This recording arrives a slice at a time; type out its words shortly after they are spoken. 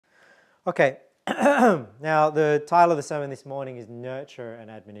Okay, now the title of the sermon this morning is Nurture and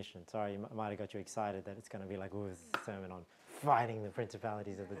Admonition. Sorry, might have got you excited that it's going to be like, oh, this is a sermon on fighting the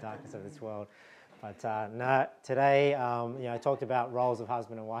principalities of the darkness of this world. But no, today, I talked about roles of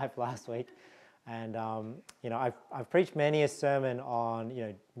husband and wife last week. And, I've preached many a sermon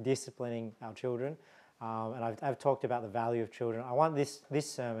on, disciplining our children. And I've talked about the value of children. I want this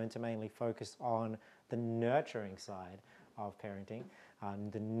sermon to mainly focus on the nurturing side of parenting,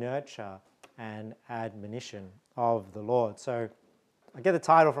 the nurture and admonition of the Lord. So I get the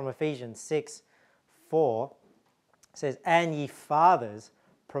title from Ephesians 6:4. It says, "And ye fathers,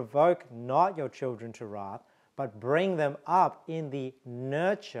 provoke not your children to wrath, but bring them up in the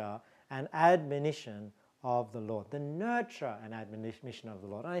nurture and admonition of the Lord." The nurture and admonition of the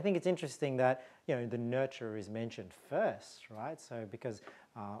Lord. And I think it's interesting that, the nurture is mentioned first, right? So because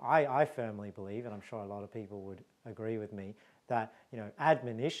I firmly believe, and I'm sure a lot of people would agree with me, that,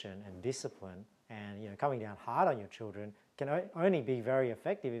 admonition and discipline and, coming down hard on your children can only be very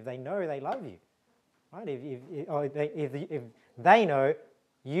effective if they know they love you, right? If they know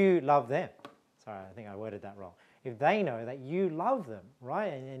you love them. Sorry, I think I worded that wrong. If they know that you love them, right?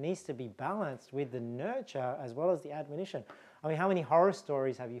 And it needs to be balanced with the nurture as well as the admonition. I mean, how many horror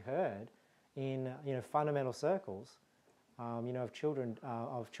stories have you heard in, fundamental circles, of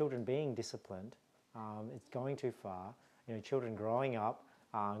children being disciplined? It's going too far. Children growing up,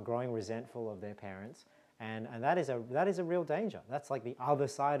 growing resentful of their parents, and that is a real danger. That's like the other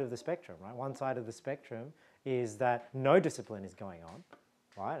side of the spectrum, right? One side of the spectrum is that no discipline is going on,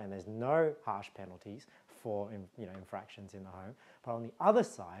 right? And there's no harsh penalties for infractions in the home. But on the other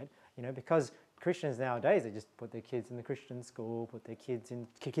side, because Christians nowadays, they just put their kids in the Christian school, put their kids in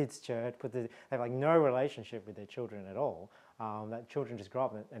kids' church, they have like no relationship with their children at all. That children just grow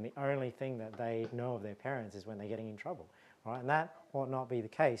up and the only thing that they know of their parents is when they're getting in trouble, right? And that ought not be the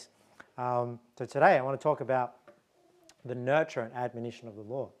case. So today I want to talk about the nurture and admonition of the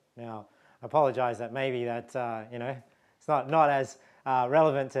Lord. Now, I apologize that maybe that, it's not as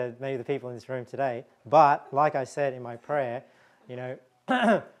relevant to maybe the people in this room today, but like I said in my prayer,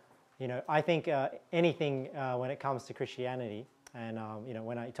 I think anything when it comes to Christianity and,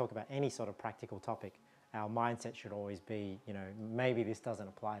 when I talk about any sort of practical topic, our mindset should always be, maybe this doesn't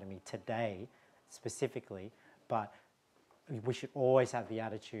apply to me today specifically, but we should always have the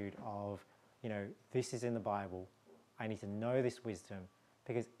attitude of, this is in the Bible, I need to know this wisdom,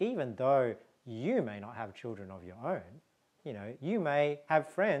 because even though you may not have children of your own, you may have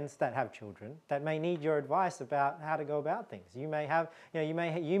friends that have children that may need your advice about how to go about things. You may have, you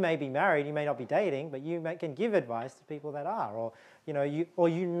may be married, you may not be dating, but you can give advice to people that are, or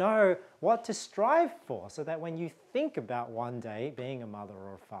you know what to strive for, so that when you think about one day being a mother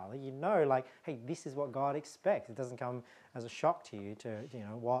or a father, like, hey, this is what God expects. It doesn't come as a shock to you to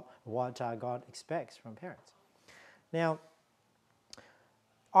what God expects from parents. Now,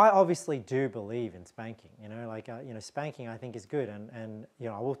 I obviously do believe in spanking, spanking I think is good, and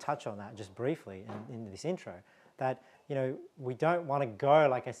I will touch on that just briefly in this intro, that, we don't want to go,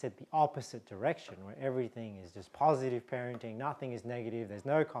 like I said, the opposite direction, where everything is just positive parenting, nothing is negative, there's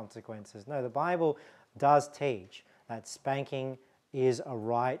no consequences. No, the Bible does teach that spanking is a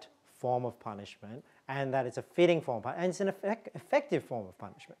right form of punishment, and that it's a fitting form, and it's an effective form of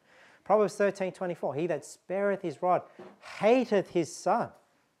punishment. Proverbs 13:24, "He that spareth his rod hateth his son,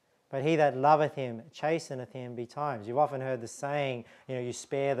 but he that loveth him chasteneth him betimes." You've often heard the saying, you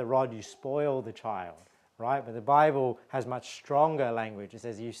spare the rod, you spoil the child, right? But the Bible has much stronger language. It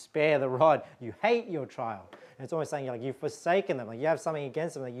says you spare the rod, you hate your child. And it's almost saying you've forsaken them, like you have something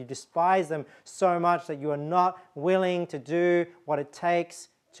against them, that you despise them so much that you are not willing to do what it takes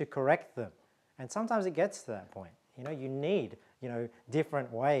to correct them. And sometimes it gets to that point. You need,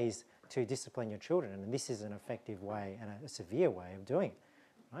 different ways to discipline your children. And this is an effective way and a severe way of doing it.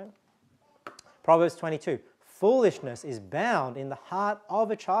 Right? Proverbs 22, "Foolishness is bound in the heart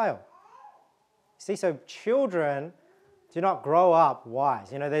of a child." See, so children do not grow up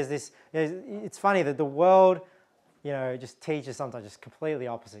wise. It's funny that the world, just teaches sometimes just completely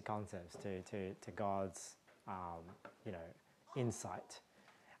opposite concepts to God's, insight.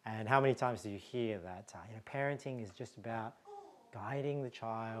 And how many times do you hear that, parenting is just about guiding the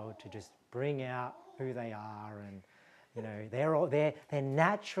child to just bring out who they are, and they're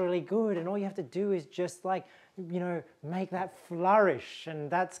naturally good, and all you have to do is just make that flourish,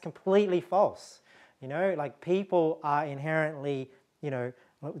 and that's completely false. People are inherently,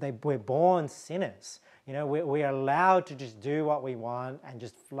 we're born sinners. We're allowed to just do what we want and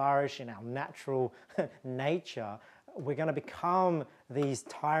just flourish in our natural nature. We're going to become these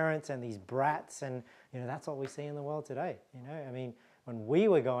tyrants and these brats, and that's what we see in the world today. when we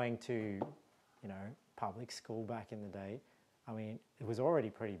were going to, you know, public school back in the day, I mean, it was already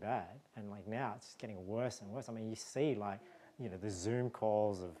pretty bad, and like now it's just getting worse and worse. I mean, you see like, you know, the Zoom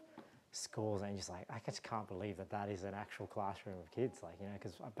calls of schools, and you're just like, I just can't believe that that is an actual classroom of kids. Like, you know,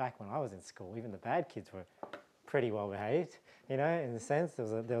 because back when I was in school, even the bad kids were pretty well behaved, you know, in the sense there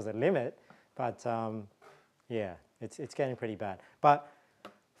was a limit, but yeah, it's getting pretty bad. But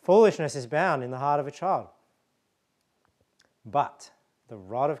foolishness is bound in the heart of a child, but the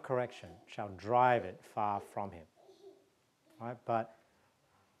rod of correction shall drive it far from him. Right? But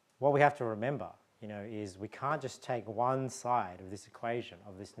what we have to remember, you know, is we can't just take one side of this equation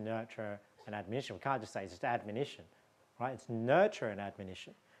of this nurture and admonition. We can't just say it's just admonition, right? It's nurture and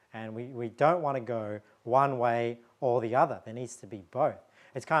admonition. And we don't want to go one way or the other. There needs to be both.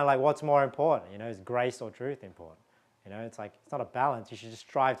 It's kind of like, what's more important? You know, is grace or truth important? You know, it's like, it's not a balance. You should just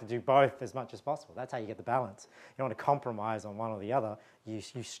strive to do both as much as possible. That's how you get the balance. You don't want to compromise on one or the other. You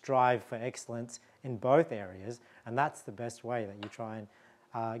strive for excellence in both areas, and that's the best way that you try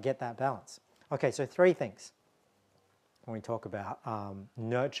and get that balance. Okay, so 3 things when we talk about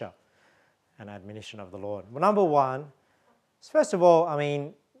nurture and admonition of the Lord. Well, number 1 is, first of all, I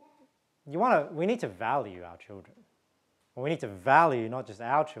mean, we need to value our children. Well, we need to value not just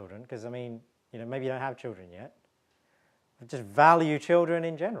our children, because, I mean, you know, maybe you don't have children yet, but just value children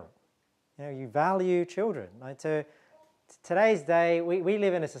in general. You know, you value children. Like today's day, we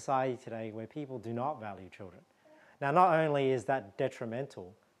live in a society today where people do not value children. Now, not only is that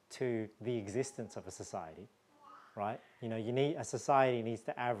detrimental to the existence of a society, right? You know, a society needs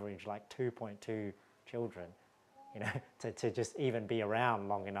to average like 2.2 children, you know, to just even be around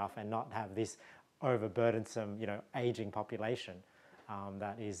long enough and not have this overburdensome, you know, aging population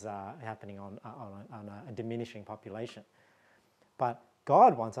that is happening on a diminishing population. But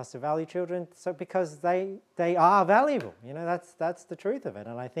God wants us to value children because they are valuable. You know, that's the truth of it.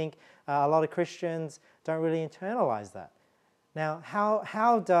 And I think a lot of Christians don't really internalize that. Now,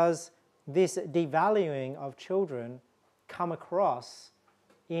 how does this devaluing of children come across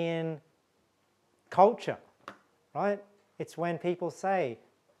in culture, right? It's when people say,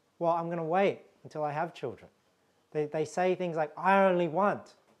 well, I'm going to wait until I have children. They say things like, I only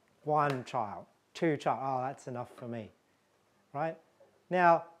want 1 child, 2 child. Oh, that's enough for me, right?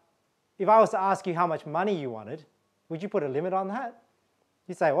 Now, if I was to ask you how much money you wanted, would you put a limit on that?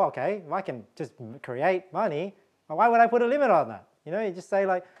 You say, well, okay, if I can just create money, well, why would I put a limit on that? You know, you just say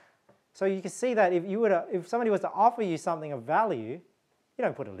like, so you can see that if somebody was to offer you something of value, you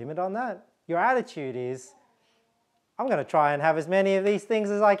don't put a limit on that. Your attitude is, I'm going to try and have as many of these things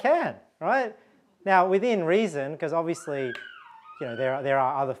as I can, right? Now, within reason, because obviously, you know, there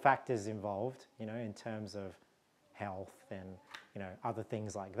are other factors involved, you know, in terms of health and, you know, other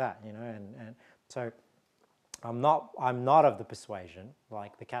things like that, you know, and so I'm not of the persuasion,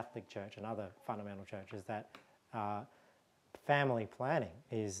 like the Catholic Church and other fundamental churches, that family planning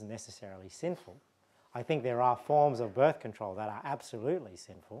is necessarily sinful. I think there are forms of birth control that are absolutely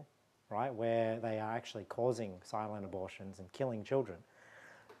sinful, right, where they are actually causing silent abortions and killing children.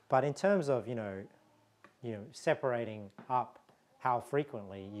 But in terms of, you know, separating up how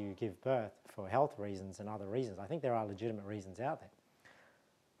frequently you give birth for health reasons and other reasons, I think there are legitimate reasons out there.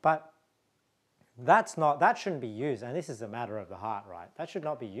 But that shouldn't be used, and this is a matter of the heart, right? That should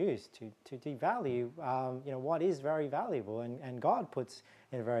not be used to devalue, you know, what is very valuable, and God puts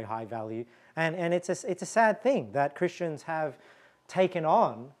in a very high value. And it's a sad thing that Christians have taken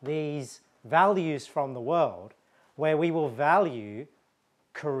on these values from the world, where we will value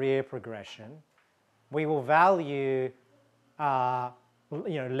career progression, we will value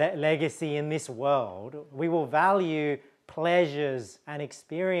legacy in this world, we will value pleasures and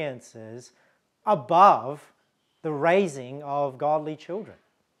experiences above the raising of godly children.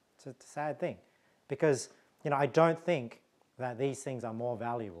 It's a sad thing, because, you know, I don't think that these things are more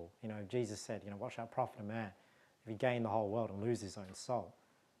valuable. You know, Jesus said, you know, what shall it profit a man if he gain the whole world and lose his own soul,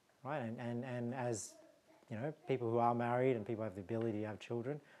 right? And as, you know, people who are married and people who have the ability to have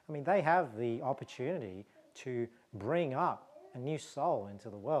children, I mean, they have the opportunity to bring up a new soul into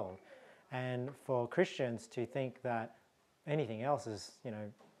the world. And for Christians to think that anything else is, you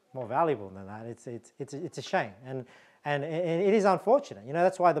know, more valuable than that, it's a shame, and it is unfortunate. You know,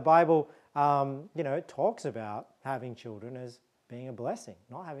 that's why the Bible, you know, talks about having children as being a blessing,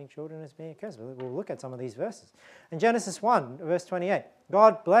 not having children as being a curse. We'll look at some of these verses. In Genesis 1, verse 28,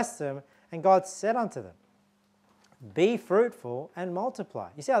 God blessed them, and God said unto them, be fruitful and multiply.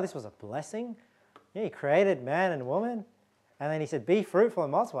 You see how this was a blessing? Yeah, he created man and woman, and then he said, be fruitful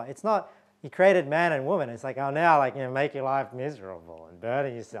and multiply. It's not, He created man and woman. It's like, oh, now, like, make your life miserable and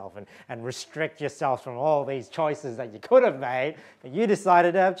burden yourself and restrict yourself from all these choices that you could have made, but you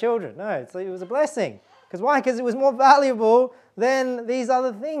decided to have children. No, it was a blessing. Because why? Because it was more valuable than these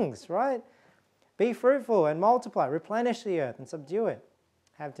other things, right? Be fruitful and multiply, replenish the earth and subdue it.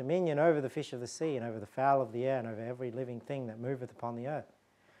 Have dominion over the fish of the sea and over the fowl of the air and over every living thing that moveth upon the earth.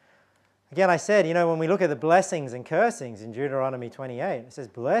 Again, I said, when we look at the blessings and cursings in Deuteronomy 28, it says,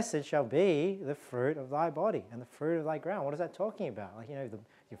 blessed shall be the fruit of thy body and the fruit of thy ground. What is that talking about? Like,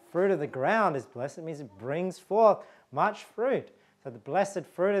 the fruit of the ground is blessed. It means it brings forth much fruit. So the blessed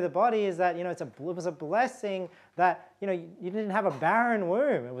fruit of the body is that, it was a blessing that, you didn't have a barren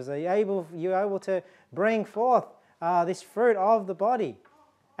womb. It was you were able to bring forth this fruit of the body.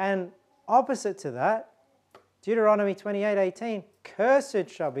 And opposite to that, Deuteronomy 28:18, cursed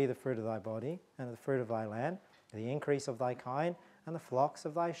shall be the fruit of thy body and the fruit of thy land, the increase of thy kind and the flocks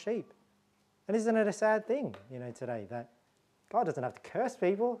of thy sheep. And isn't it a sad thing, today, that God doesn't have to curse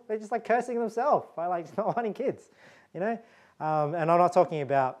people. They're just like cursing themselves by like not wanting kids, And I'm not talking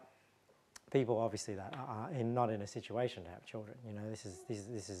about people obviously that are not in a situation to have children. This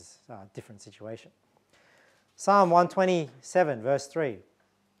is a different situation. Psalm 127 verse 3.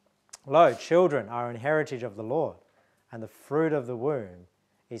 Lo, children are an heritage of the Lord, and the fruit of the womb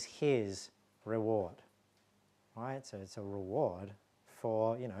is his reward. Right? So it's a reward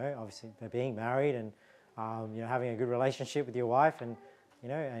for, obviously being married and, having a good relationship with your wife and,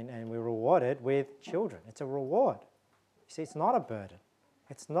 and we're rewarded with children. It's a reward. You see, it's not a burden.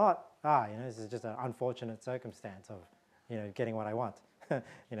 It's not, this is just an unfortunate circumstance of, getting what I want,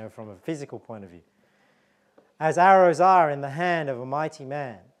 from a physical point of view. As arrows are in the hand of a mighty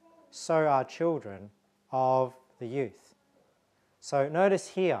man, so are children of the youth. So notice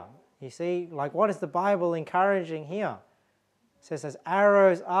here, you see, like what is the Bible encouraging here? It says, as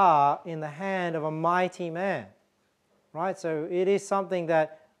arrows are in the hand of a mighty man. Right? So it is something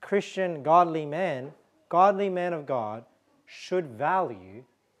that Christian godly men of God, should value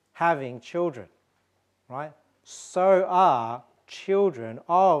having children. Right? So are children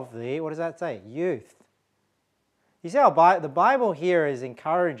of the, what does that say? Youth. You see how the Bible here is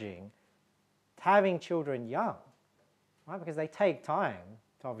encouraging having children young, right? Because they take time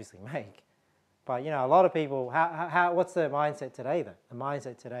to obviously make. But, a lot of people, what's the mindset today though? The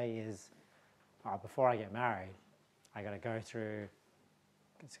mindset today is, before I get married, I got to go through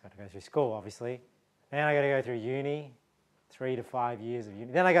school, obviously. Then I got to go through uni, 3 to 5 years of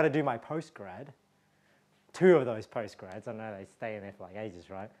uni. Then I got to do my postgrad. 2 of those postgrads. I know they stay in there for like ages,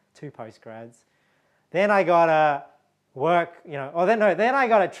 right? 2 postgrads. Then I got to work, then I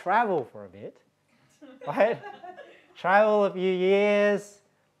got to travel for a bit, right? Travel a few years,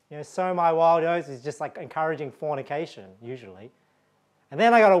 sow my wild oats is just like encouraging fornication, usually. And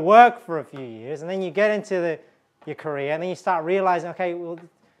then I got to work for a few years, and then you get into your career, and then you start realizing, okay, well,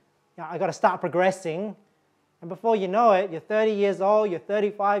 I got to start progressing. And before you know it, you're 30 years old, you're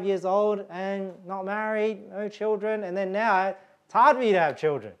 35 years old, and not married, no children. And then now it's hard for you to have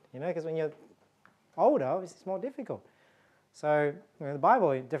children, because when you're older, it's more difficult. So the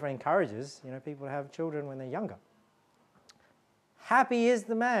Bible definitely encourages people to have children when they're younger. Happy is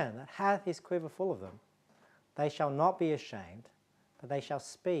the man that hath his quiver full of them. They shall not be ashamed, but they shall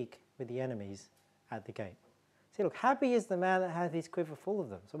speak with the enemies at the gate. See, look, happy is the man that hath his quiver full of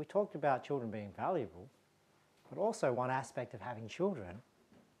them. So we talked about children being valuable, but also one aspect of having children,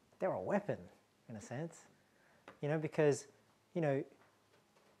 they're a weapon in a sense. Because,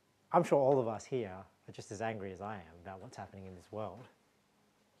 I'm sure all of us here are just as angry as I am about what's happening in this world,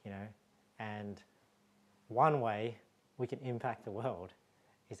 and one way we can impact the world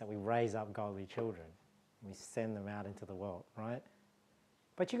is that we raise up godly children and we send them out into the world, right?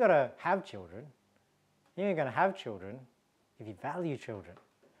 But you've got to have children. You're only going to have children if you value children,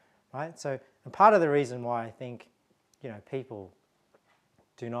 right? So, and part of the reason why I think, people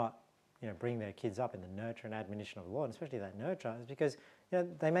do not, bring their kids up in the nurture and admonition of the Lord, especially that nurture, is because,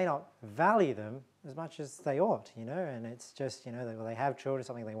 they may not value them as much as they ought, and it's just, they have children,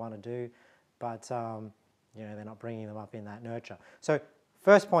 something they want to do, but, they're not bringing them up in that nurture. So,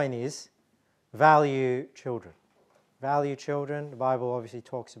 first point is value children. Value children. The Bible obviously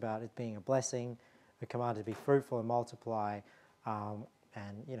talks about it being a blessing. We're commanded to be fruitful and multiply, and,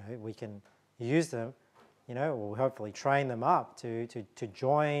 we can use them, or hopefully train them up to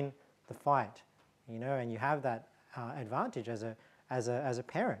join the fight, and you have that advantage as a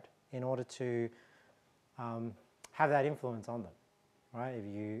parent in order to have that influence on them, right? If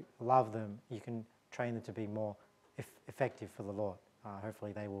you love them, you can train them to be more effective for the Lord.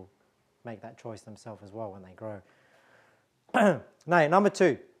 Hopefully they will make that choice themselves as well when they grow. Now, number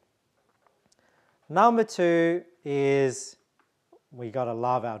 2, Number 2 is we got to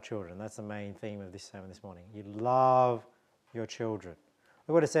love our children. That's the main theme of this sermon this morning. You love your children.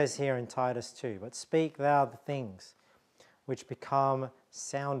 Look what it says here in Titus 2. But speak thou the things which become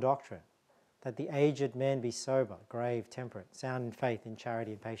sound doctrine, that the aged men be sober, grave, temperate, sound in faith, in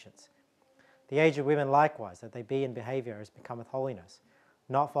charity and patience. The aged women likewise, that they be in behaviour as becometh holiness,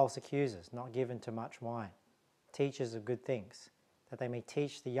 not false accusers, not given to much wine, teachers of good things, that they may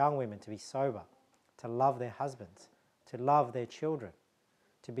teach the young women to be sober, to love their husbands, to love their children,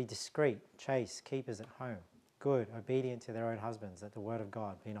 to be discreet, chaste, keepers at home, good, obedient to their own husbands, that the word of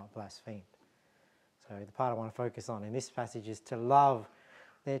God be not blasphemed. So the part I want to focus on in this passage is to love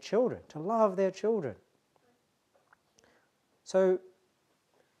their children, to love their children. So,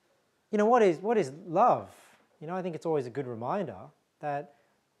 what is love? I think it's always a good reminder that,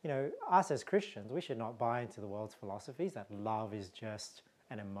 us as Christians, we should not buy into the world's philosophies that love is just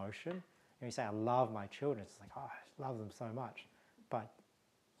an emotion. You say, I love my children. It's like, oh, I love them so much. But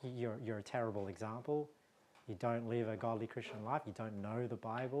you're a terrible example. You don't live a godly Christian life. You don't know the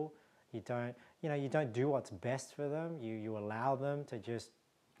Bible. You don't do what's best for them. You allow them to just,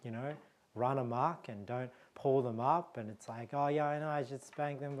 run amok and don't pull them up. And it's like, oh yeah, I know I should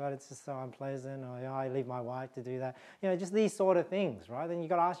spank them, but it's just so unpleasant. Or I leave my wife to do that. Just these sort of things, right? Then you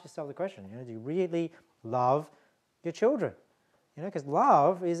got to ask yourself the question, do you really love your children? Because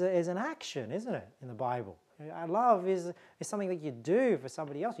love is an action, isn't it, in the Bible? Love is something that you do for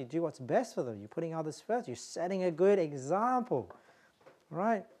somebody else. You do what's best for them. You're putting others first. You're setting a good example,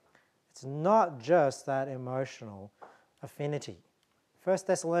 right? It's not just that emotional affinity. 1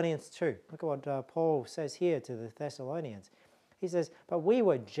 Thessalonians 2. Look at what Paul says here to the Thessalonians. He says, but we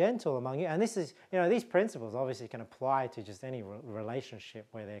were gentle among you. And this is, these principles obviously can apply to just any relationship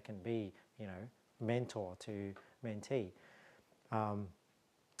where there can be, mentor to mentee.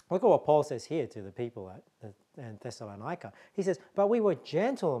 Look at what Paul says here to the people at Thessalonica. He says, but we were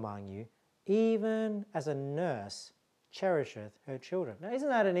gentle among you, even as a nurse cherisheth her children. Now, isn't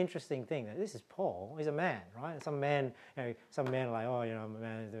that an interesting thing? That this is Paul. He's a man, right? Some men are like, oh,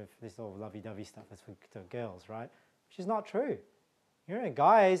 man, this all lovey-dovey stuff is for girls, right? Which is not true.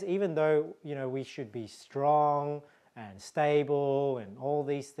 Guys, even though, we should be strong and stable and all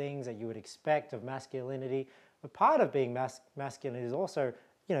these things that you would expect of masculinity, but part of being masculine is also,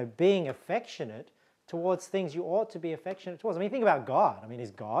 being affectionate towards things you ought to be affectionate towards. Think about God.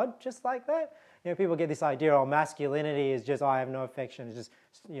 Is God just like that? People get this idea, masculinity is just, I have no affection, it's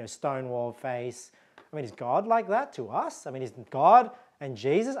just, stonewall face. Is God like that to us? Is God and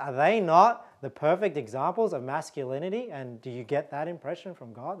Jesus, are they not the perfect examples of masculinity? And do you get that impression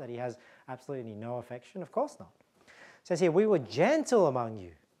from God, that he has absolutely no affection? Of course not. It says here, we were gentle among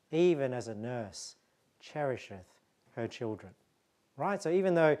you, even as a nurse cherisheth her children. Right? So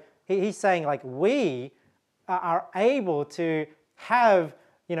even though he's saying like we are able to have,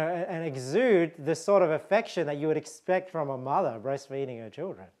 and exude the sort of affection that you would expect from a mother breastfeeding her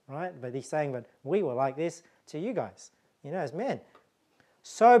children, right? But he's saying, but we were like this to you guys, as men.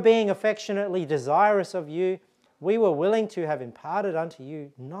 So being affectionately desirous of you, we were willing to have imparted unto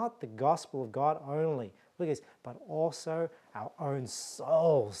you not the gospel of God only, look at this, but also our own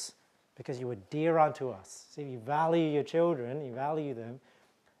souls, because you were dear unto us. See, you value your children, you value them.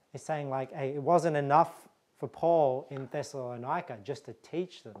 It's saying like, hey, it wasn't enough for Paul in Thessalonica just to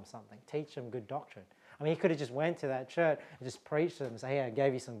teach them something, teach them good doctrine. He could have just went to that church and just preached to them and say, hey, I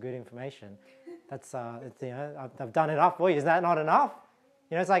gave you some good information. That's, I've done enough for you. Is that not enough?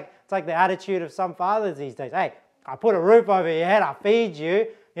 It's like the attitude of some fathers these days. Hey, I put a roof over your head, I feed you,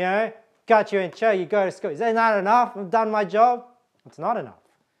 got you in church, you go to school. Is that not enough? I've done my job. It's not enough,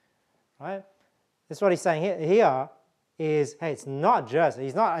 right? That's what he's saying here is, hey, it's not just,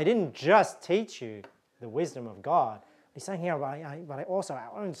 I didn't just teach you the wisdom of God. He's saying here, but I also,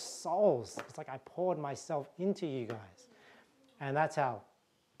 our own souls. It's like I poured myself into you guys. And that's how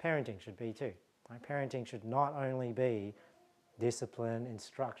parenting should be too. Right? Parenting should not only be discipline,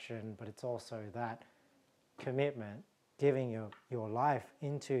 instruction, but it's also that commitment, giving your life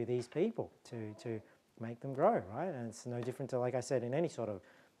into these people to make them grow, right? And it's no different to, like I said, in any sort of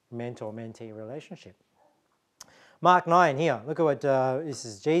mentor-mentee relationship. Mark 9 here, look at what, this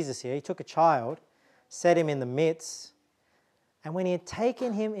is Jesus here. He took a child, set him in the midst, and when he had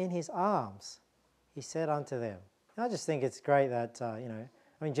taken him in his arms, he said unto them. And I just think it's great that,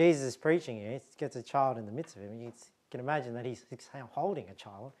 Jesus is preaching here. He gets a child in the midst of him. You can imagine that he's holding a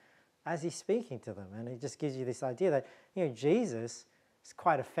child as he's speaking to them. And it just gives you this idea that, Jesus is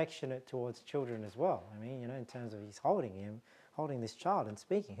quite affectionate towards children as well. In terms of he's holding this child and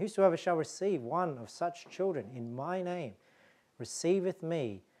speaking. Whosoever shall receive one of such children in my name receiveth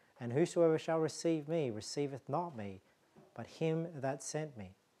me, And whosoever shall receive me receiveth not me, but him that sent me.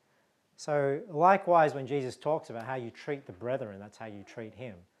 So likewise, when Jesus talks about how you treat the brethren, that's how you treat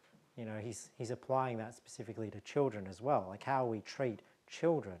him. You know, he's applying that specifically to children as well. Like how we treat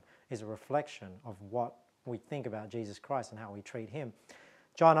children is a reflection of what we think about Jesus Christ and how we treat him.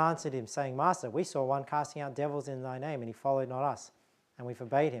 John answered him, saying, Master, we saw one casting out devils in thy name, and he followed not us. And we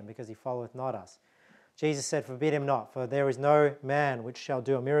forbade him, because he followeth not us. Jesus said, Forbid him not, for there is no man which shall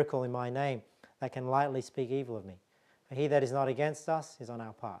do a miracle in my name that can lightly speak evil of me. For he that is not against us is on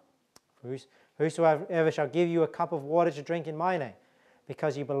our part. For whosoever shall give you a cup of water to drink in my name,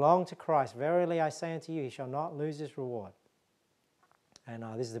 because you belong to Christ, verily I say unto you, he shall not lose his reward. And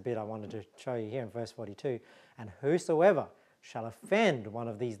this is the bit I wanted to show you here in verse 42. And whosoever shall offend one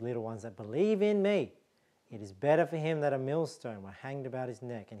of these little ones that believe in me, it is better for him that a millstone were hanged about his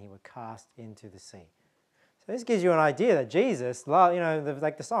neck and he were cast into the sea. So this gives you an idea that Jesus,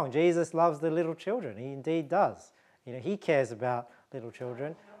 like the song, Jesus loves the little children. He indeed does. You know, he cares about little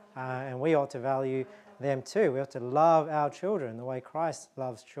children, and we ought to value them too. We ought to love our children the way Christ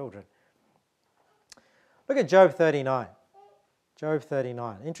loves children. Look at Job 39. Job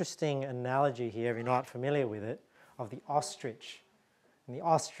 39. Interesting analogy here, if you're not familiar with it, of the ostrich. And the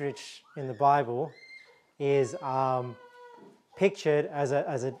ostrich in the Bible is pictured as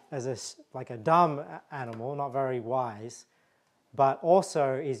a dumb animal, not very wise, but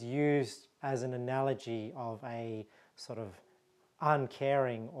also is used as an analogy of a sort of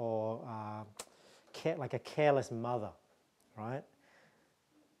uncaring or like a careless mother, right?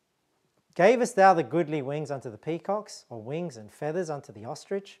 Gavest thou the goodly wings unto the peacocks, or wings and feathers unto the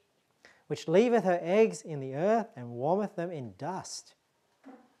ostrich, which leaveth her eggs in the earth and warmeth them in dust,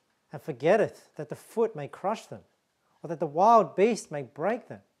 and forgetteth that the foot may crush them, or that the wild beast may break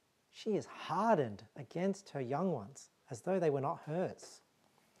them. She is hardened against her young ones, as though they were not hers.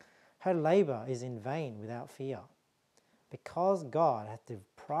 Her labour is in vain without fear, because God hath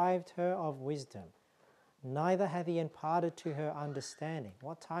deprived her of wisdom, neither hath he imparted to her understanding.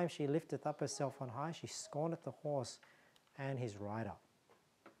 What time she lifteth up herself on high, she scorneth the horse and his rider.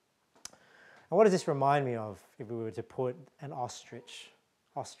 And what does this remind me of if we were to put an ostrich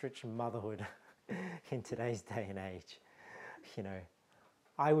motherhood in today's day and age? You know,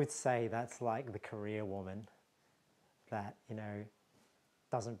 I would say that's like the career woman that, you know,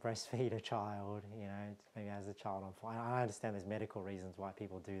 doesn't breastfeed a child, you know, maybe has a child on fire. I understand there's medical reasons why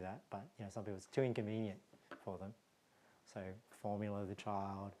people do that, but, you know, some people, it's too inconvenient for them. So formula the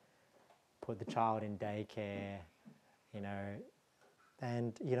child, put the child in daycare, you know,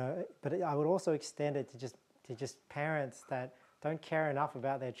 and, you know, but I would also extend it to just parents that don't care enough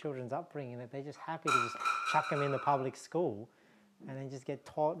about their children's upbringing, that they're just happy to just chuck them in the public school and then just get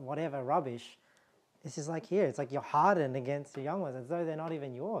taught whatever rubbish. This is like here. It's like you're hardened against the young ones as though they're not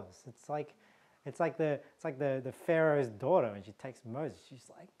even yours. It's like the Pharaoh's daughter when she takes Moses.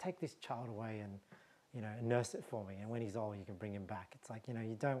 She's like, take this child away and, you know, nurse it for me. And when he's old, you can bring him back. It's like, you know,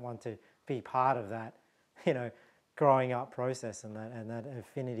 you don't want to be part of that, you know, growing up process and that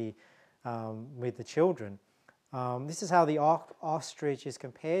affinity with the children. This is how the ostrich is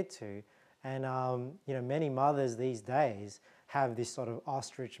compared to, and you know, many mothers these days have this sort of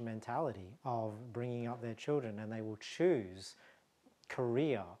ostrich mentality of bringing up their children, and they will choose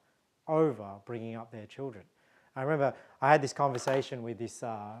career over bringing up their children. I remember I had this conversation with this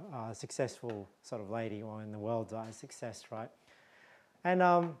successful sort of lady, or in the world's eye, success, right?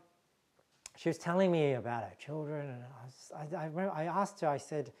 And she was telling me about her children, and I remember I asked her, I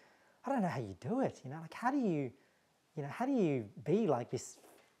said, I don't know how you do it, you know, like how do you be like this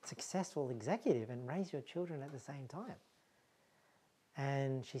successful executive and raise your children at the same time?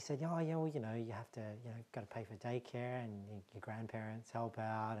 And she said, oh, yeah, well, you know, you have to, you know, got to pay for daycare, and your grandparents help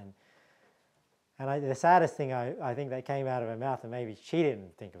out, and the saddest thing I think that came out of her mouth, and maybe she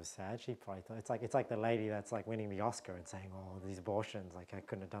didn't think it was sad. She probably thought it's like the lady that's like winning the Oscar and saying, oh, these abortions, like I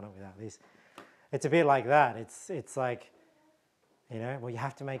couldn't have done it without this. It's a bit like that. It's like, you know, well, you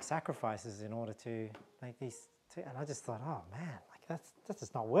have to make sacrifices in order to make these. And I just thought, oh man, like that's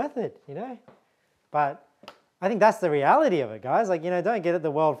just not worth it, you know. But I think that's the reality of it, guys. Like, you know, don't get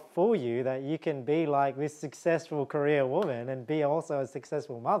the world fool you that you can be like this successful career woman and be also a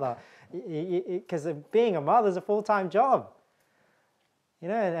successful mother, because being a mother is a full-time job. You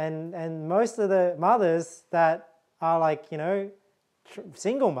know, and most of the mothers that are like, you know,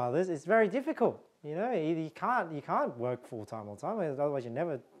 single mothers, it's very difficult. You know, you can't work full-time all the time, otherwise you're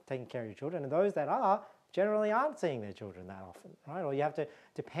never taking care of your children. And those that are generally aren't seeing their children that often, right? Or you have to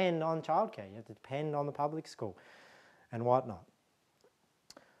depend on childcare, you have to depend on the public school and whatnot.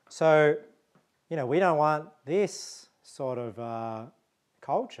 So, you know, we don't want this sort of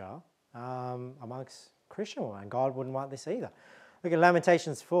culture amongst Christian women. God wouldn't want this either. Look at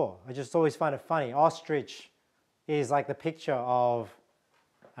Lamentations 4. I just always find it funny. Ostrich is like the picture of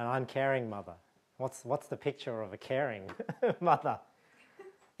an uncaring mother. What's the picture of a caring mother?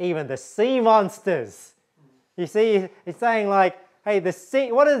 Even the sea monsters. You see, it's saying like, hey,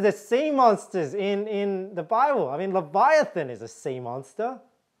 what are the sea monsters in the Bible? I mean, Leviathan is a sea monster.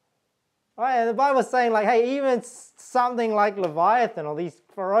 Right? And the Bible's saying like, hey, even something like Leviathan or these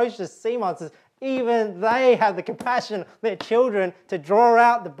ferocious sea monsters, even they have the compassion of their children to draw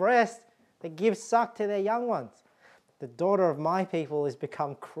out the breast that gives suck to their young ones. The daughter of my people has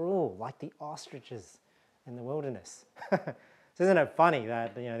become cruel, like the ostriches in the wilderness. So isn't it funny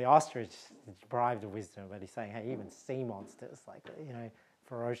that the ostrich is deprived of wisdom, but he's saying, hey, even sea monsters, like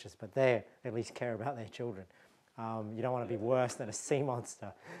ferocious, but they at least care about their children. You don't want to be worse than a sea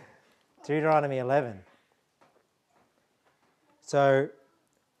monster. Deuteronomy 11. So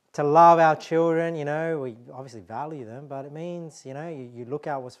to love our children, we obviously value them, but it means, you look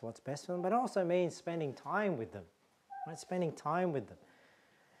out what's best for them, but it also means spending time with them. Right? Spending time with them.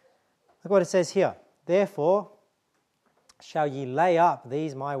 Look what it says here. Therefore, shall ye lay up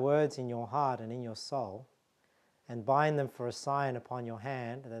these my words in your heart and in your soul, and bind them for a sign upon your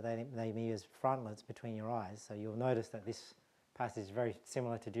hand, that they be as frontlets between your eyes. So you'll notice that this passage is very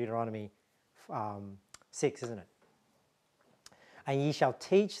similar to Deuteronomy 6, isn't it? And ye shall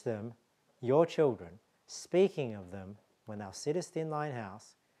teach them your children, speaking of them when thou sittest in thine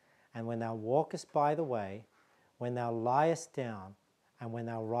house, and when thou walkest by the way, when thou liest down, and when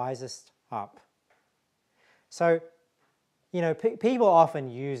thou risest up. So, people often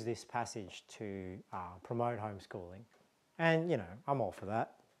use this passage to promote homeschooling, and I'm all for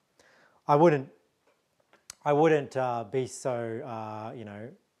that. I wouldn't be so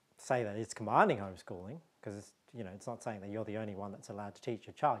say that it's commanding homeschooling, because it's not saying that you're the only one that's allowed to teach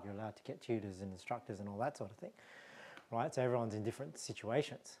your child. You're allowed to get tutors and instructors and all that sort of thing, right? So everyone's in different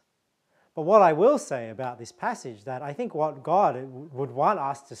situations. But what I will say about this passage, that I think what God would want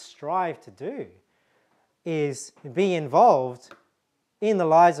us to strive to do is be involved in the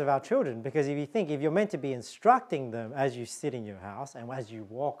lives of our children. Because if you're meant to be instructing them as you sit in your house and as you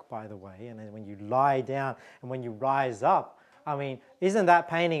walk by the way, and then when you lie down and when you rise up, I mean, isn't that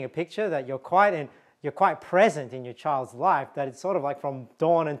painting a picture that you're quite present in your child's life, that it's sort of like from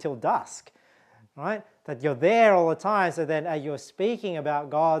dawn until dusk, right? That you're there all the time, so then as you're speaking about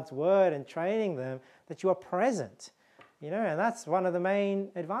God's word and training them, that you are present, and that's one of the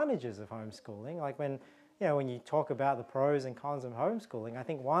main advantages of homeschooling. Like when you talk about the pros and cons of homeschooling, I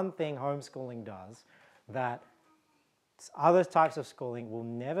think one thing homeschooling does that other types of schooling will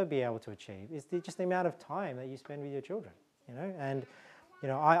never be able to achieve is just the amount of time that you spend with your children, and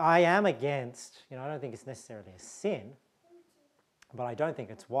I am against, I don't think it's necessarily a sin, but I don't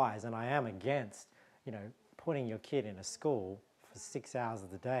think it's wise, and I am against, putting your kid in a school for 6 hours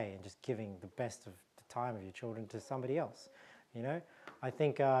of the day and just giving the best of the time of your children to somebody else. I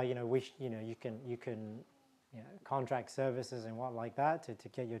think you can contract services and what like that to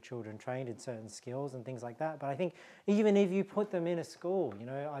get your children trained in certain skills and things like that. But I think even if you put them in a school,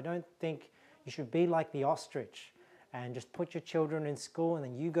 I don't think you should be like the ostrich and just put your children in school and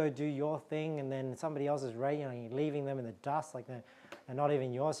then you go do your thing, and then somebody else is ready, you're leaving them in the dust like they're not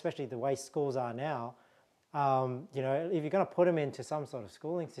even yours, especially the way schools are now. If you're going to put them into some sort of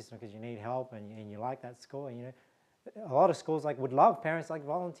schooling system because you need help and you like that school, a lot of schools would love parents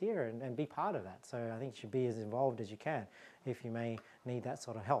volunteer and be part of that. So I think you should be as involved as you can if you may need that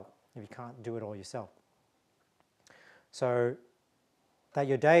sort of help, if you can't do it all yourself. So that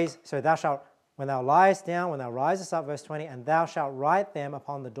your days, so thou shalt, when thou liest down, when thou risest up, verse 20, and thou shalt write them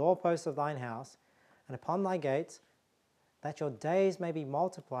upon the doorposts of thine house and upon thy gates, that your days may be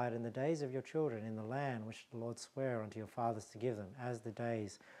multiplied in the days of your children in the land which the Lord sware unto your fathers to give them, as the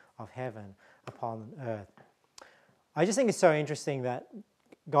days of heaven upon earth. I just think it's so interesting that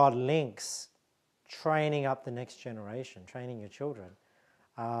God links training up the next generation, training your children,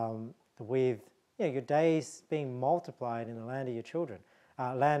 with your days being multiplied in the land of your children,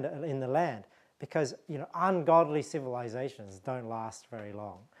 in the land, because ungodly civilizations don't last very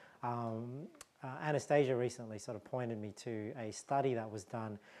long. Anastasia recently sort of pointed me to a study that was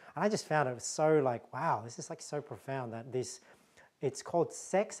done, and I just found it so wow, this is so profound, that it's called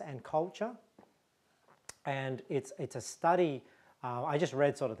Sex and Culture, and it's a study. I just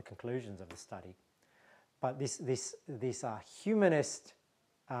read sort of the conclusions of the study, but this humanist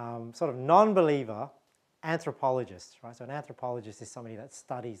sort of non-believer anthropologist, right? So an anthropologist is somebody that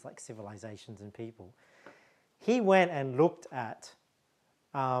studies civilizations and people. He went and looked at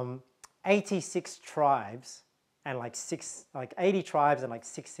 86 tribes and like 80 tribes and like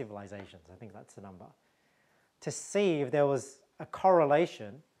 6 civilizations. I think that's the number. To see if there was a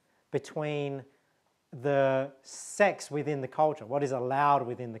correlation between the sex within the culture, what is allowed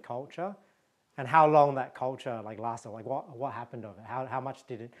within the culture, and how long that culture like lasted, like what happened of it, how much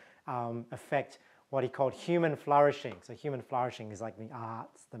did it affect what he called human flourishing. So human flourishing is like the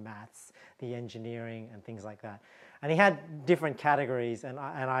arts, the maths, the engineering, and things like that. And he had different categories, and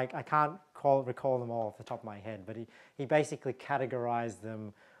I can't recall them all off the top of my head, but he basically categorized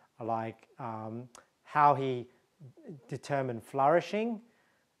them like how he determined flourishing,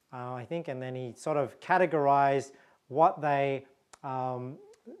 I think, and then he sort of categorized what they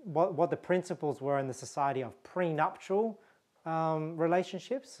what the principles were in the society of prenuptial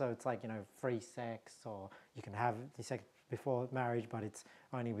relationships. So it's like, free sex, or you can have sex before marriage, but it's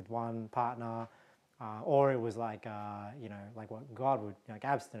only with one partner, or it was like like what God would, like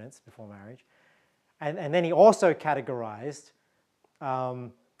abstinence before marriage, and then he also categorized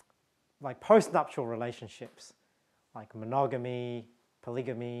like postnuptial relationships, like monogamy,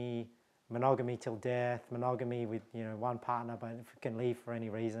 polygamy, monogamy till death, monogamy with one partner, but if it can leave for any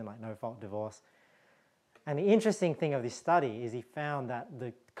reason, like no fault divorce. And the interesting thing of this study is he found that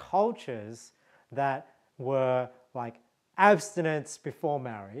the cultures that were like abstinence before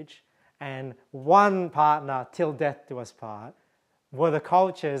marriage and one partner till death do us part were the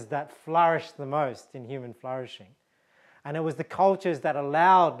cultures that flourished the most in human flourishing. And it was the cultures that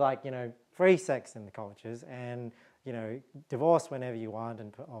allowed like free sex in the cultures, and divorce whenever you want,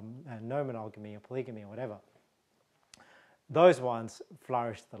 and no monogamy or polygamy or whatever. Those ones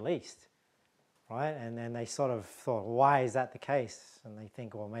flourished the least, right? And then they sort of thought, why is that the case? And they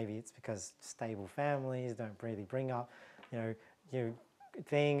think, well, maybe it's because stable families don't really bring up, it's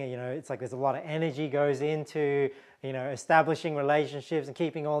like there's a lot of energy goes into, establishing relationships and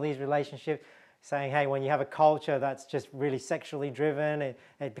keeping all these relationships. Saying, hey, when you have a culture that's just really sexually driven,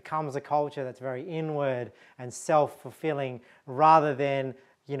 it becomes a culture that's very inward and self-fulfilling, rather than,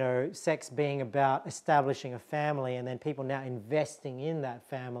 sex being about establishing a family and then people now investing in that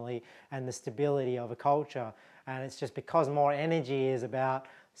family and the stability of a culture. And it's just because more energy is about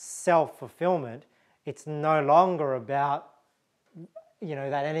self-fulfillment, it's no longer about,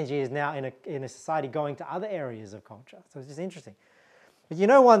 that energy is now in a society going to other areas of culture. So it's just interesting.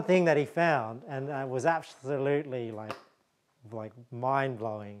 But one thing that he found, and was absolutely like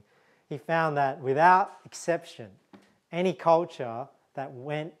mind-blowing, he found that without exception, any culture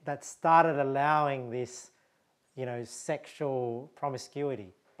that started allowing this, sexual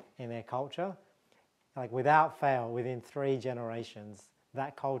promiscuity in their culture, like without fail, within 3 generations,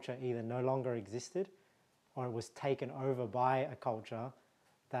 that culture either no longer existed or it was taken over by a culture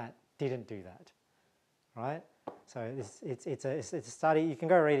that didn't do that, right? So it's a study, you can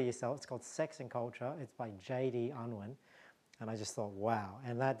go read it yourself. It's called Sex and Culture. It's by J.D. Unwin. And I just thought, wow.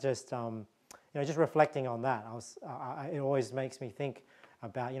 And that just, just reflecting on that, it always makes me think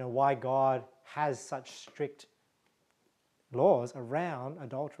about, why God has such strict laws around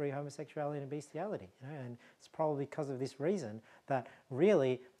adultery, homosexuality, and bestiality. And it's probably because of this reason that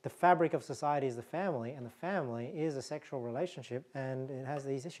really the fabric of society is the family, and the family is a sexual relationship, and it has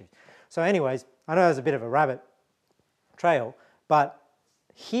these issues. So anyways, I know there's a bit of a rabbit trail, but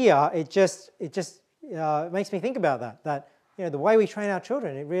here it just makes me think about that the way we train our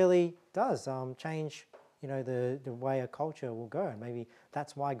children, it really does change the way a culture will go. And maybe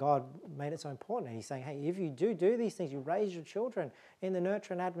that's why God made it so important. And he's saying, hey, if you do these things, you raise your children in the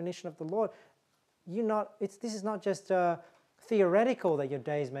nurture and admonition of the Lord, this is not just theoretical that your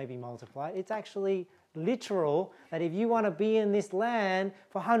days may be multiplied. It's actually literal that if you want to be in this land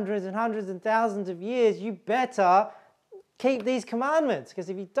for hundreds and hundreds and thousands of years, you better keep these commandments, because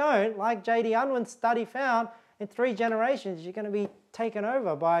if you don't, like J.D. Unwin's study found, in 3 generations you're going to be taken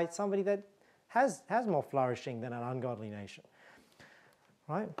over by somebody that has more flourishing than an ungodly nation,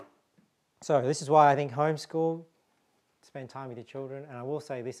 right? So this is why I think homeschool, spend time with your children, and I will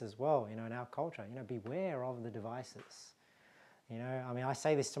say this as well, in our culture, beware of the devices. I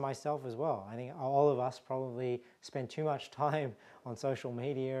say this to myself as well. I think all of us probably spend too much time on social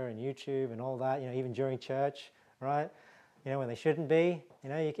media and YouTube and all that, even during church, right? When they shouldn't be.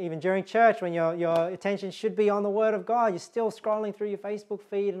 Even during church, when your attention should be on the Word of God, you're still scrolling through your Facebook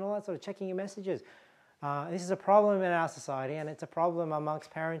feed and all that sort of checking your messages. This is a problem in our society, and it's a problem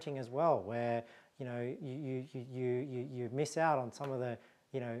amongst parenting as well, where you miss out on some of the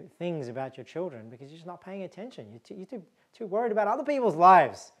things about your children because you're just not paying attention. You're too worried about other people's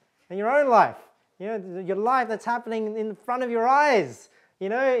lives and your own life. Your life that's happening in front of your eyes.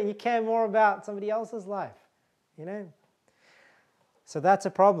 You care more about somebody else's life. So that's a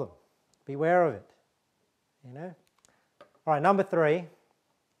problem. Beware of it. you know. All right, number 3,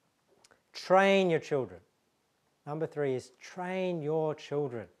 train your children. Number 3 is train your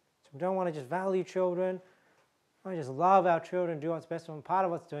children. So we don't want to just value children. We just love our children, do what's best for them. Part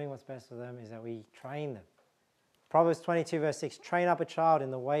of what's doing what's best for them is that we train them. Proverbs 22 verse 6, train up a child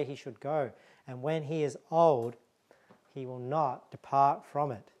in the way he should go, and when he is old, he will not depart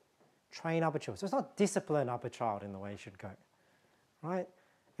from it. Train up a child. So it's not discipline up a child in the way he should go, right?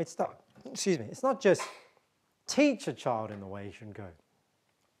 It's not just teach a child in the way he should go.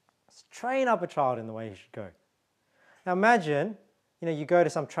 It's train up a child in the way he should go. Now imagine, you go to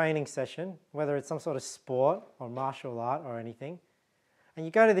some training session, whether it's some sort of sport or martial art or anything, and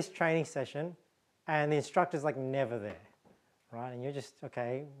you go to this training session and the instructor's like never there, right? And you're just,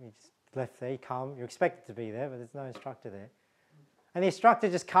 okay, you just left there, you come, you're expected to be there, but there's no instructor there. And the instructor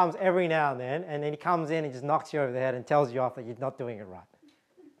just comes every now and then he comes in and just knocks you over the head and tells you off that you're not doing it right.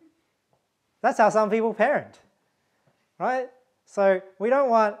 That's how some people parent, right? So we don't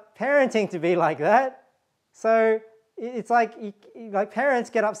want parenting to be like that. So it's like parents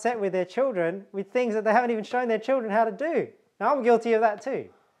get upset with their children with things that they haven't even shown their children how to do. Now I'm guilty of that too.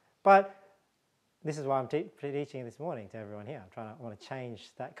 But this is why I'm teaching this morning to everyone here. I want to change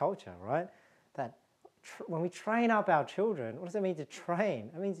that culture, right? That when we train up our children, what does it mean to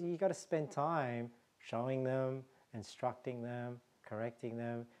train? It means you've got to spend time showing them, instructing them, correcting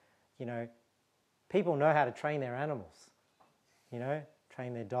them. People know how to train their animals.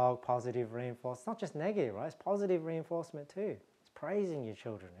 Train their dog, positive reinforcement. It's not just negative, right? It's positive reinforcement too. It's praising your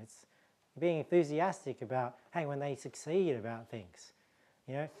children. It's being enthusiastic about, hey, when they succeed about things,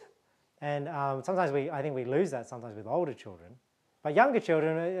 And sometimes I think we lose that sometimes with older children. But younger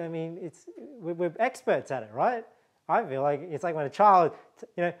children, I mean, we're experts at it, right? I feel like it's like when a child,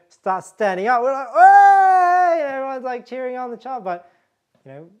 starts standing up, we're like, hey! Everyone's like cheering on the child, but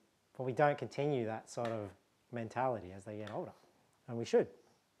we don't continue that sort of mentality as they get older, and we should.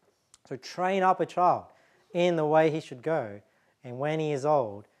 So train up a child in the way he should go, and when he is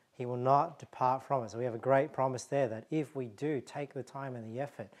old, he will not depart from it. So we have a great promise there that if we do take the time and the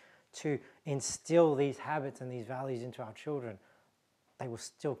effort to instill these habits and these values into our children, they will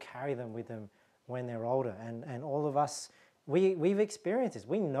still carry them with them when they're older. And all of us, we've experienced this.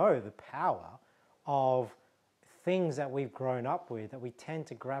 We know the power of things that we've grown up with, that we tend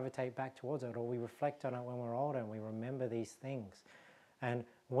to gravitate back towards it, or we reflect on it when we're older and we remember these things. And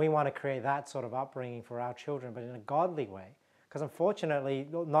we want to create that sort of upbringing for our children, but in a godly way. Because unfortunately,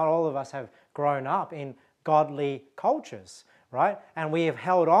 not all of us have grown up in godly cultures, right? And we have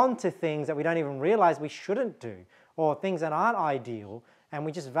held on to things that we don't even realize we shouldn't do, or things that aren't ideal, and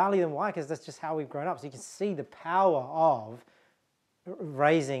we just value them. Why? Because that's just how we've grown up. So you can see the power of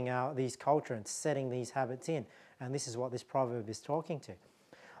raising these culture and setting these habits in. And this is what this proverb is talking to.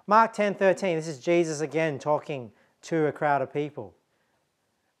 Mark 10:13, this is Jesus again talking to a crowd of people.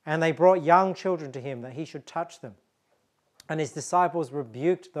 And they brought young children to him that he should touch them. And his disciples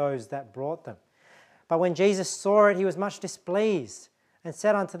rebuked those that brought them. But when Jesus saw it, he was much displeased and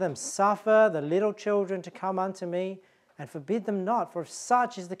said unto them, suffer the little children to come unto me, and forbid them not, for of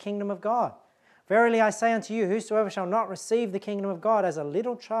such is the kingdom of God. Verily I say unto you, whosoever shall not receive the kingdom of God as a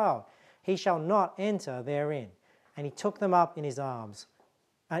little child, he shall not enter therein. And he took them up in his arms.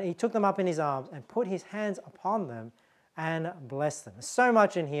 And put his hands upon them and blessed them. There's so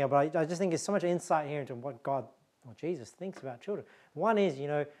much in here, but I just think there's so much insight here into what Jesus thinks about children. One is,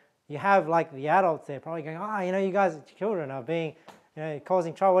 you have like the adults there probably going, you guys, children are being,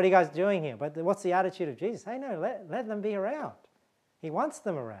 causing trouble. What are you guys doing here? But what's the attitude of Jesus? Hey, no, let them be around. He wants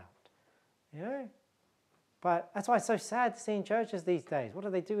them around, But that's why it's so sad to see in churches these days. What do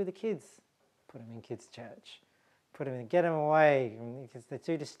they do with the kids? Put them in kids' church. Get them away because they're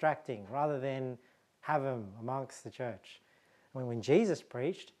too distracting, rather than have them amongst the church. When Jesus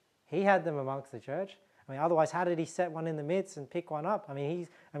preached, he had them amongst the church. Otherwise, how did he set one in the midst and pick one up?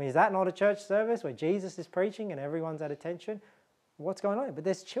 Is that not a church service where Jesus is preaching and everyone's at attention? What's going on? But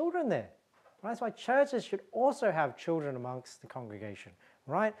there's children there. Right? That's why churches should also have children amongst the congregation,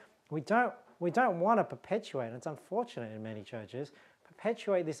 right? We don't want to perpetuate, and it's unfortunate in many churches,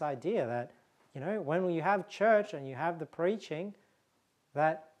 perpetuate this idea that, when you have church and you have the preaching,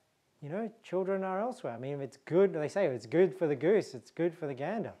 that, children are elsewhere. If it's good, they say it's good for the goose, it's good for the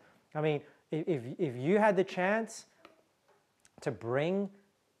gander. If you had the chance to bring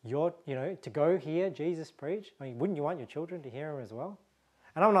to go hear Jesus preach, wouldn't you want your children to hear him as well?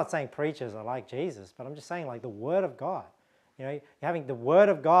 And I'm not saying preachers are like Jesus, but I'm just saying like the Word of God. Having the Word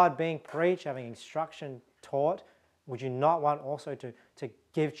of God being preached, having instruction taught, would you not want also to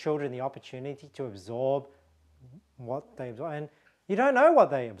give children the opportunity to absorb what they absorb? And you don't know what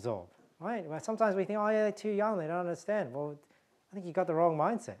they absorb. right? Well, sometimes we think, oh yeah, they're too young, they don't understand. Well, I think you got the wrong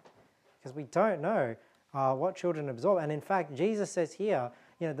mindset, because we don't know what children absorb. And in fact, Jesus says here,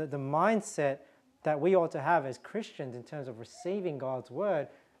 the mindset that we ought to have as Christians in terms of receiving God's word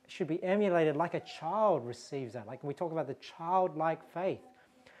should be emulated like a child receives that. Like we talk about the childlike faith.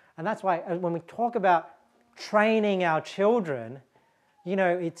 And that's why when we talk about training our children,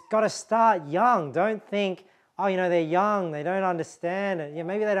 it's got to start young. Don't think, oh, they're young, they don't understand it.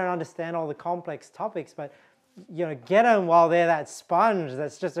 Maybe they don't understand all the complex topics, but get them while they're that sponge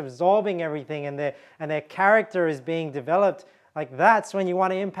that's just absorbing everything, and their character is being developed. Like that's when you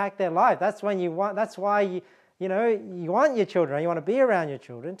want to impact their life. That's why you want your children, you want to be around your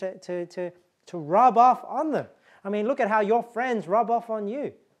children to rub off on them. I mean, look at how your friends rub off on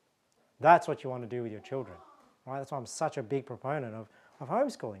you. That's what you want to do with your children, right? That's why I'm such a big proponent of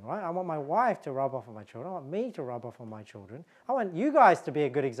homeschooling, right? I want my wife to rub off on my children. I want me to rub off on my children. I want you guys to be a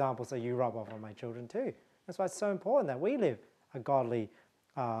good example so you rub off on my children too. That's why it's so important that we live a godly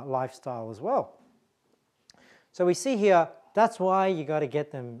lifestyle as well. So we see here, that's why you got to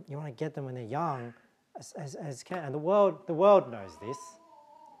get them. You want to get them when they're young, as can. And the world knows this.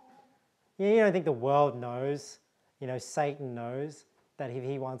 You don't think the world knows? Satan knows that if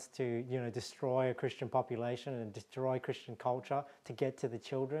he wants to, destroy a Christian population and destroy Christian culture to get to the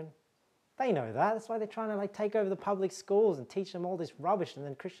children. They know that. That's why they're trying to take over the public schools and teach them all this rubbish, and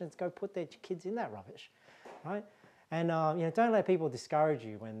then Christians go put their kids in that rubbish, right? And don't let people discourage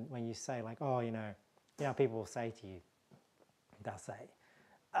you when you say oh, people will say to you, they'll say,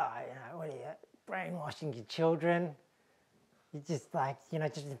 oh, what are you, brainwashing your children? You're just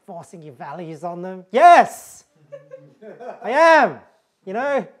just enforcing your values on them. Yes, I am.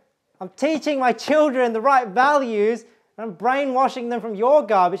 I'm teaching my children the right values, and I'm brainwashing them from your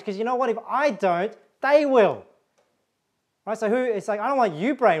garbage, because you know what? If I don't, they will. Right? So it's I don't want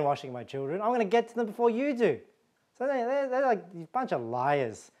you brainwashing my children. I'm going to get to them before you do. So they're like a bunch of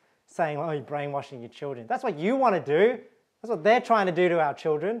liars saying, oh, you're brainwashing your children. That's what you want to do. That's what they're trying to do to our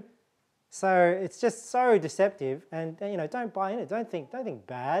children. So it's just so deceptive, and don't buy in it. Don't think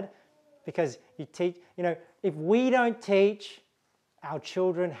bad because you teach. If we don't teach our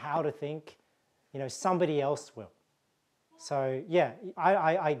children how to think, somebody else will. So yeah,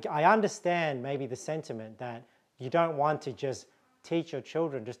 I understand maybe the sentiment that you don't want to just teach your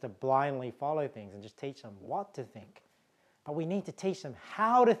children just to blindly follow things and just teach them what to think. But we need to teach them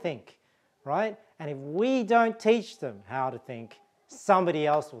how to think, right? And if we don't teach them how to think, somebody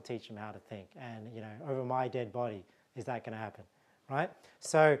else will teach them how to think. And, over my dead body, is that going to happen, right?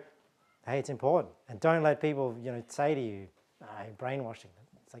 So, hey, it's important. And don't let people, say to you, I'm brainwashing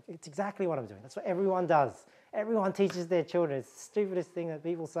them. It's exactly what I'm doing. That's what everyone does. Everyone teaches their children. It's the stupidest thing that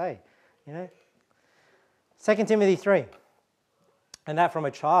people say, 2 Timothy 3, and that from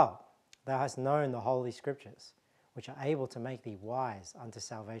a child thou hast known the holy scriptures, which are able to make thee wise unto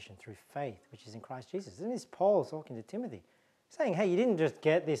salvation through faith, which is in Christ Jesus. Isn't this Paul talking to Timothy? He's saying, hey, you didn't just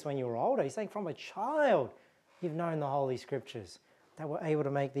get this when you were older. He's saying from a child you've known the holy scriptures that were able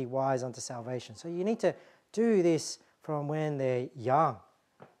to make thee wise unto salvation. So you need to do this from when they're young,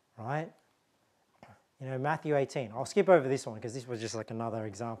 right? Matthew 18. I'll skip over this one because this was just another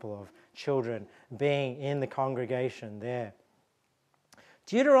example of children being in the congregation there.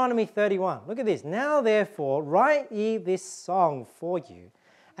 Deuteronomy 31. Look at this. Now therefore write ye this song for you,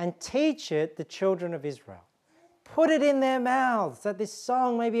 and teach it the children of Israel. Put it in their mouths, that this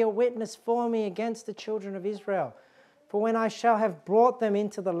song may be a witness for me against the children of Israel. For when I shall have brought them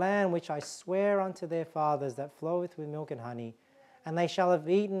into the land which I swear unto their fathers, that floweth with milk and honey, and they shall have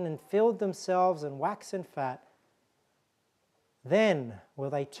eaten and filled themselves and waxen fat, then will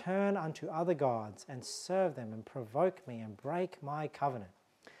they turn unto other gods and serve them and provoke me and break my covenant.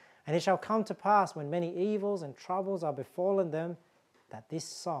 And it shall come to pass when many evils and troubles are befallen them, that this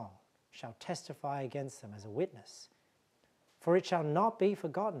song shall testify against them as a witness. For it shall not be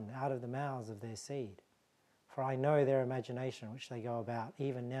forgotten out of the mouths of their seed. For I know their imagination which they go about,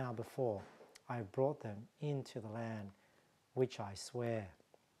 even now before I have brought them into the land which I swear.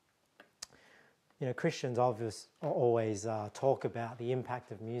 Christians always talk about the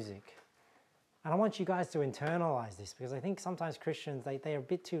impact of music. And I want you guys to internalize this, because I think sometimes Christians, they are a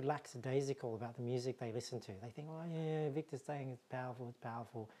bit too lackadaisical about the music they listen to. They think, oh yeah, Victor's saying it's powerful.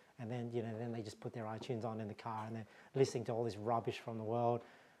 And then, then they just put their iTunes on in the car and they're listening to all this rubbish from the world.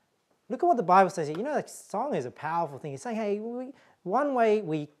 Look at what the Bible says here. The song is a powerful thing. It's saying, hey, one way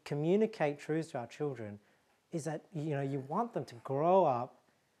we communicate truths to our children is that, you want them to grow up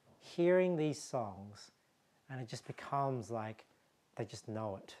hearing these songs, and it just becomes like they just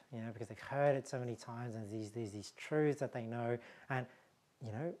know it, because they've heard it so many times, and these truths that they know. And,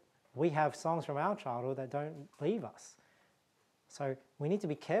 we have songs from our childhood that don't leave us. So we need to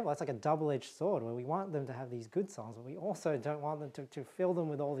be careful. It's like a double-edged sword where we want them to have these good songs, but we also don't want them to fill them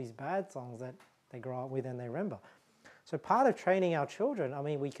with all these bad songs that they grow up with and they remember. So part of training our children, I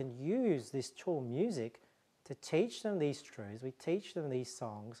mean, we can use this tool, music, to teach them these truths. We teach them these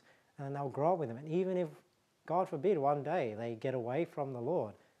songs, and then they'll grow up with them. And even if, God forbid, one day they get away from the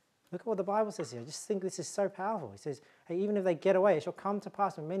Lord, look at what the Bible says here. I just think this is so powerful. It says, hey, even if they get away, it shall come to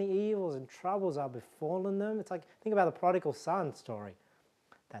pass when many evils and troubles are befallen them. It's like, think about the prodigal son story,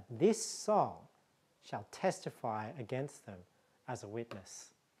 that this song shall testify against them as a witness.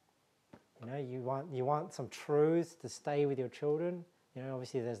 You know, you want some truths to stay with your children. You know,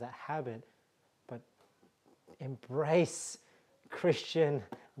 obviously there's that habit, but embrace Christian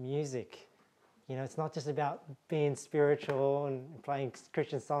music. You know, it's not just about being spiritual and playing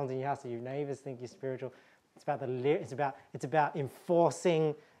Christian songs in your house so your neighbors think you're spiritual. It's about it's about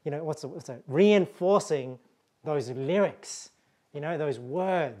enforcing, you know, reinforcing those lyrics, you know, those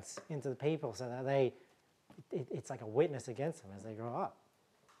words into the people so that it's like a witness against them as they grow up.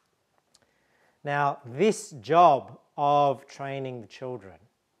 Now, this job of training the children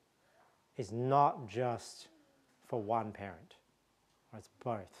is not just for one parent. It's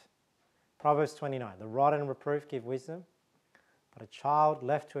both. Proverbs 29, the rod and reproof give wisdom, but a child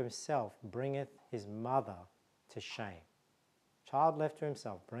left to himself bringeth his mother to shame. Child left to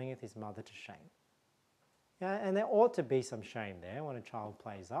himself bringeth his mother to shame. Yeah, and there ought to be some shame there when a child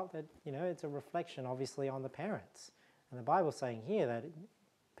plays up. That, you know, it's a reflection, obviously, on the parents. And the Bible's saying here that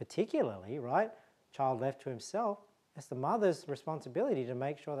particularly, right, child left to himself, it's the mother's responsibility to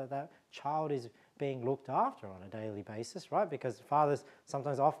make sure that that child is being looked after on a daily basis, right? Because the father's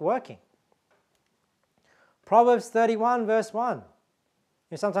sometimes off working. Proverbs 31 verse 1. You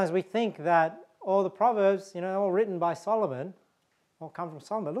know, sometimes we think that all the Proverbs, you know, all written by Solomon, all come from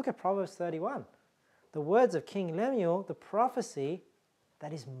Solomon. But look at Proverbs 31. The words of King Lemuel, the prophecy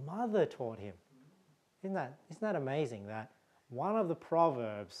that his mother taught him. Isn't that amazing that one of the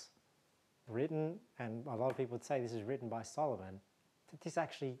Proverbs written, and a lot of people would say this is written by Solomon, that this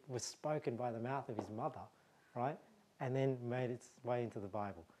actually was spoken by the mouth of his mother, right? And then made its way into the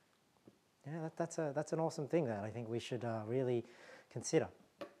Bible. Yeah, that's an awesome thing that I think we should really consider.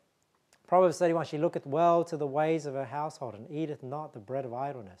 Proverbs 31, she looketh well to the ways of her household and eateth not the bread of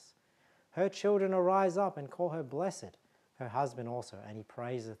idleness. Her children arise up and call her blessed, her husband also, and he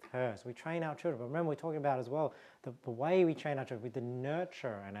praiseth her. So we train our children. But remember, we're talking about as well the way we train our children with the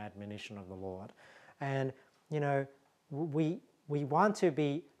nurture and admonition of the Lord. And, you know, we want to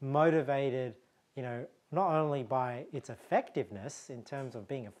be motivated, you know, not only by its effectiveness in terms of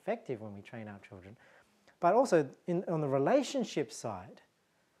being effective when we train our children, but also on the relationship side,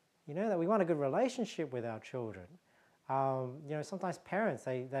 you know, that we want a good relationship with our children. You know, sometimes parents,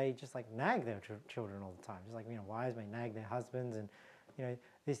 they just like nag their children all the time. Just like, you know, wives may nag their husbands, and, you know,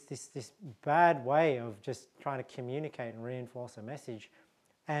 this bad way of just trying to communicate and reinforce a message.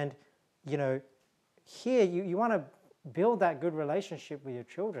 And, you know, here you want to build that good relationship with your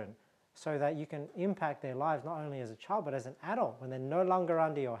children so that you can impact their lives not only as a child but as an adult when they're no longer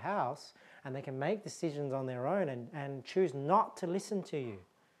under your house and they can make decisions on their own and choose not to listen to you,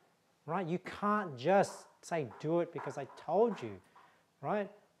 right? You can't just say, do it because I told you, right?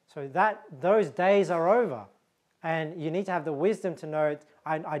 So those days are over, and you need to have the wisdom to know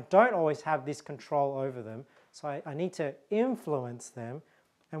I don't always have this control over them, so I need to influence them.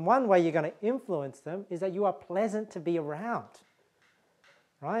 And one way you're going to influence them is that you are pleasant to be around,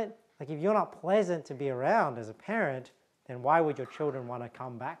 right? Like if you're not pleasant to be around as a parent, then why would your children want to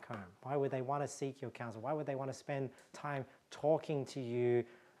come back home? Why would they want to seek your counsel? Why would they want to spend time talking to you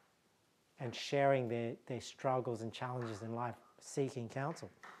and sharing their struggles and challenges in life, seeking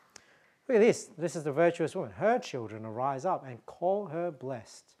counsel? Look at this. This is the virtuous woman. Her children arise up and call her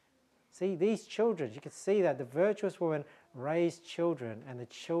blessed. See, these children, you can see that the virtuous woman raised children, and the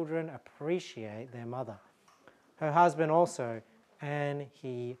children appreciate their mother. Her husband also, and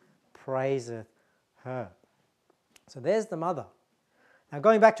he praiseth her. So there's the mother. Now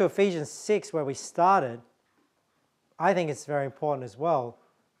going back to Ephesians 6 where we started, I think it's very important as well,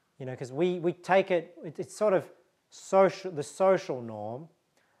 you know, because we take it's sort of the social norm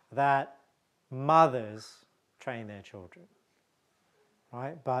that mothers train their children,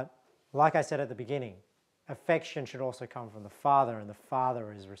 right? But like I said at the beginning, affection should also come from the father, and the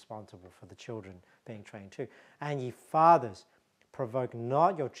father is responsible for the children being trained too. And ye fathers, provoke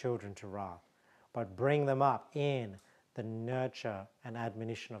not your children to wrath, but bring them up in the nurture and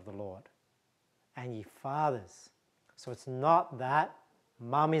admonition of the Lord. And ye fathers. So it's not that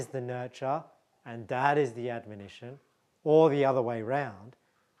mum is the nurture and dad is the admonition, or the other way round,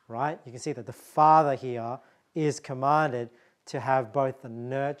 right? You can see that the father here is commanded to have both the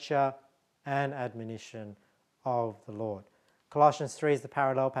nurture and admonition of the Lord. Colossians 3 is the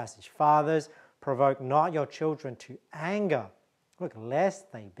parallel passage. Fathers, provoke not your children to anger. Look,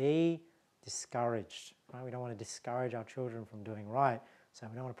 lest they be discouraged. Right? We don't want to discourage our children from doing right. So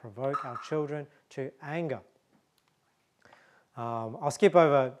we don't want to provoke our children to anger. I'll skip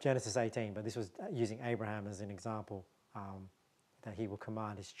over Genesis 18, but this was using Abraham as an example, that he will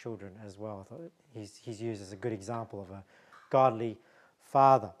command his children as well. I thought he's used as a good example of a godly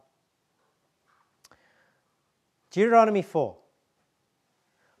father. Deuteronomy 4.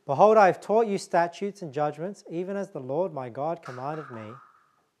 Behold, I have taught you statutes and judgments, even as the Lord my God commanded me,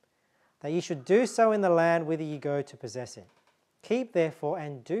 that ye should do so in the land whither ye go to possess it. Keep therefore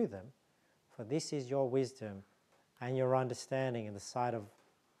and do them, for this is your wisdom and your understanding in the sight of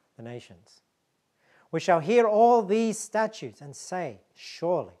the nations. We shall hear all these statutes and say,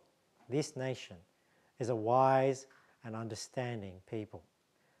 surely this nation is a wise and understanding people.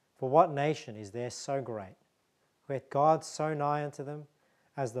 For what nation is there so great, who hath God so nigh unto them,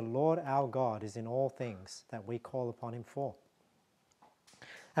 as the Lord our God is in all things that we call upon him for?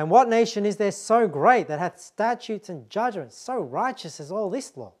 And what nation is there so great that hath statutes and judgments so righteous as all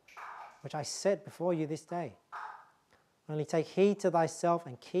this law, which I set before you this day? Only take heed to thyself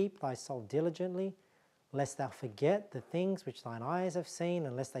and keep thy soul diligently, lest thou forget the things which thine eyes have seen,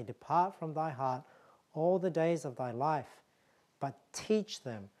 and lest they depart from thy heart all the days of thy life. But teach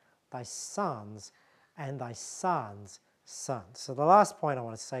them thy sons and thy sons' sons. So the last point I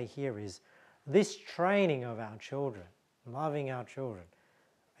want to say here is this training of our children, loving our children,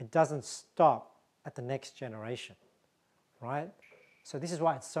 it doesn't stop at the next generation, right? So this is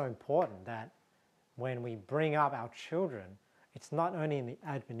why it's so important that when we bring up our children, it's not only in the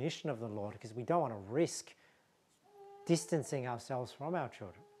admonition of the Lord, because we don't want to risk distancing ourselves from our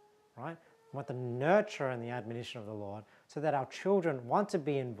children, right? We want the nurture and the admonition of the Lord so that our children want to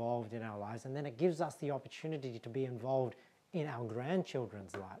be involved in our lives, and then it gives us the opportunity to be involved in our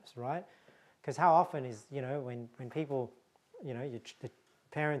grandchildren's lives, right? Because how often is, when people, the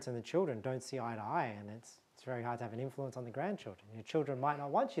parents and the children don't see eye to eye, and it's very hard to have an influence on the grandchildren. Your children might not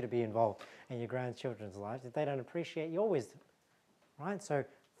want you to be involved in your grandchildren's lives if they don't appreciate your wisdom, right? So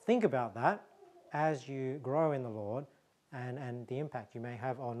think about that as you grow in the Lord, and the impact you may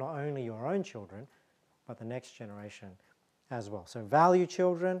have on not only your own children, but the next generation as well. So value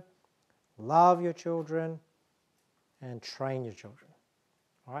children, love your children, and train your children.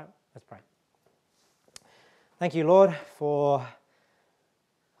 All right, let's pray. Thank you, Lord, for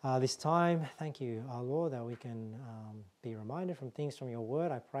this time. Thank you, our Lord, that we can be reminded from things from your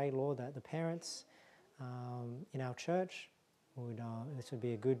word. I pray, Lord, that the parents in our church this would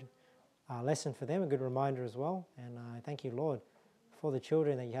be a good lesson for them, a good reminder as well. And I thank you, Lord, for the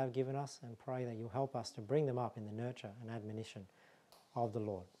children that you have given us, and pray that you'll help us to bring them up in the nurture and admonition of the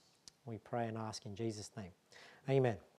Lord. We pray and ask in Jesus' name. Amen.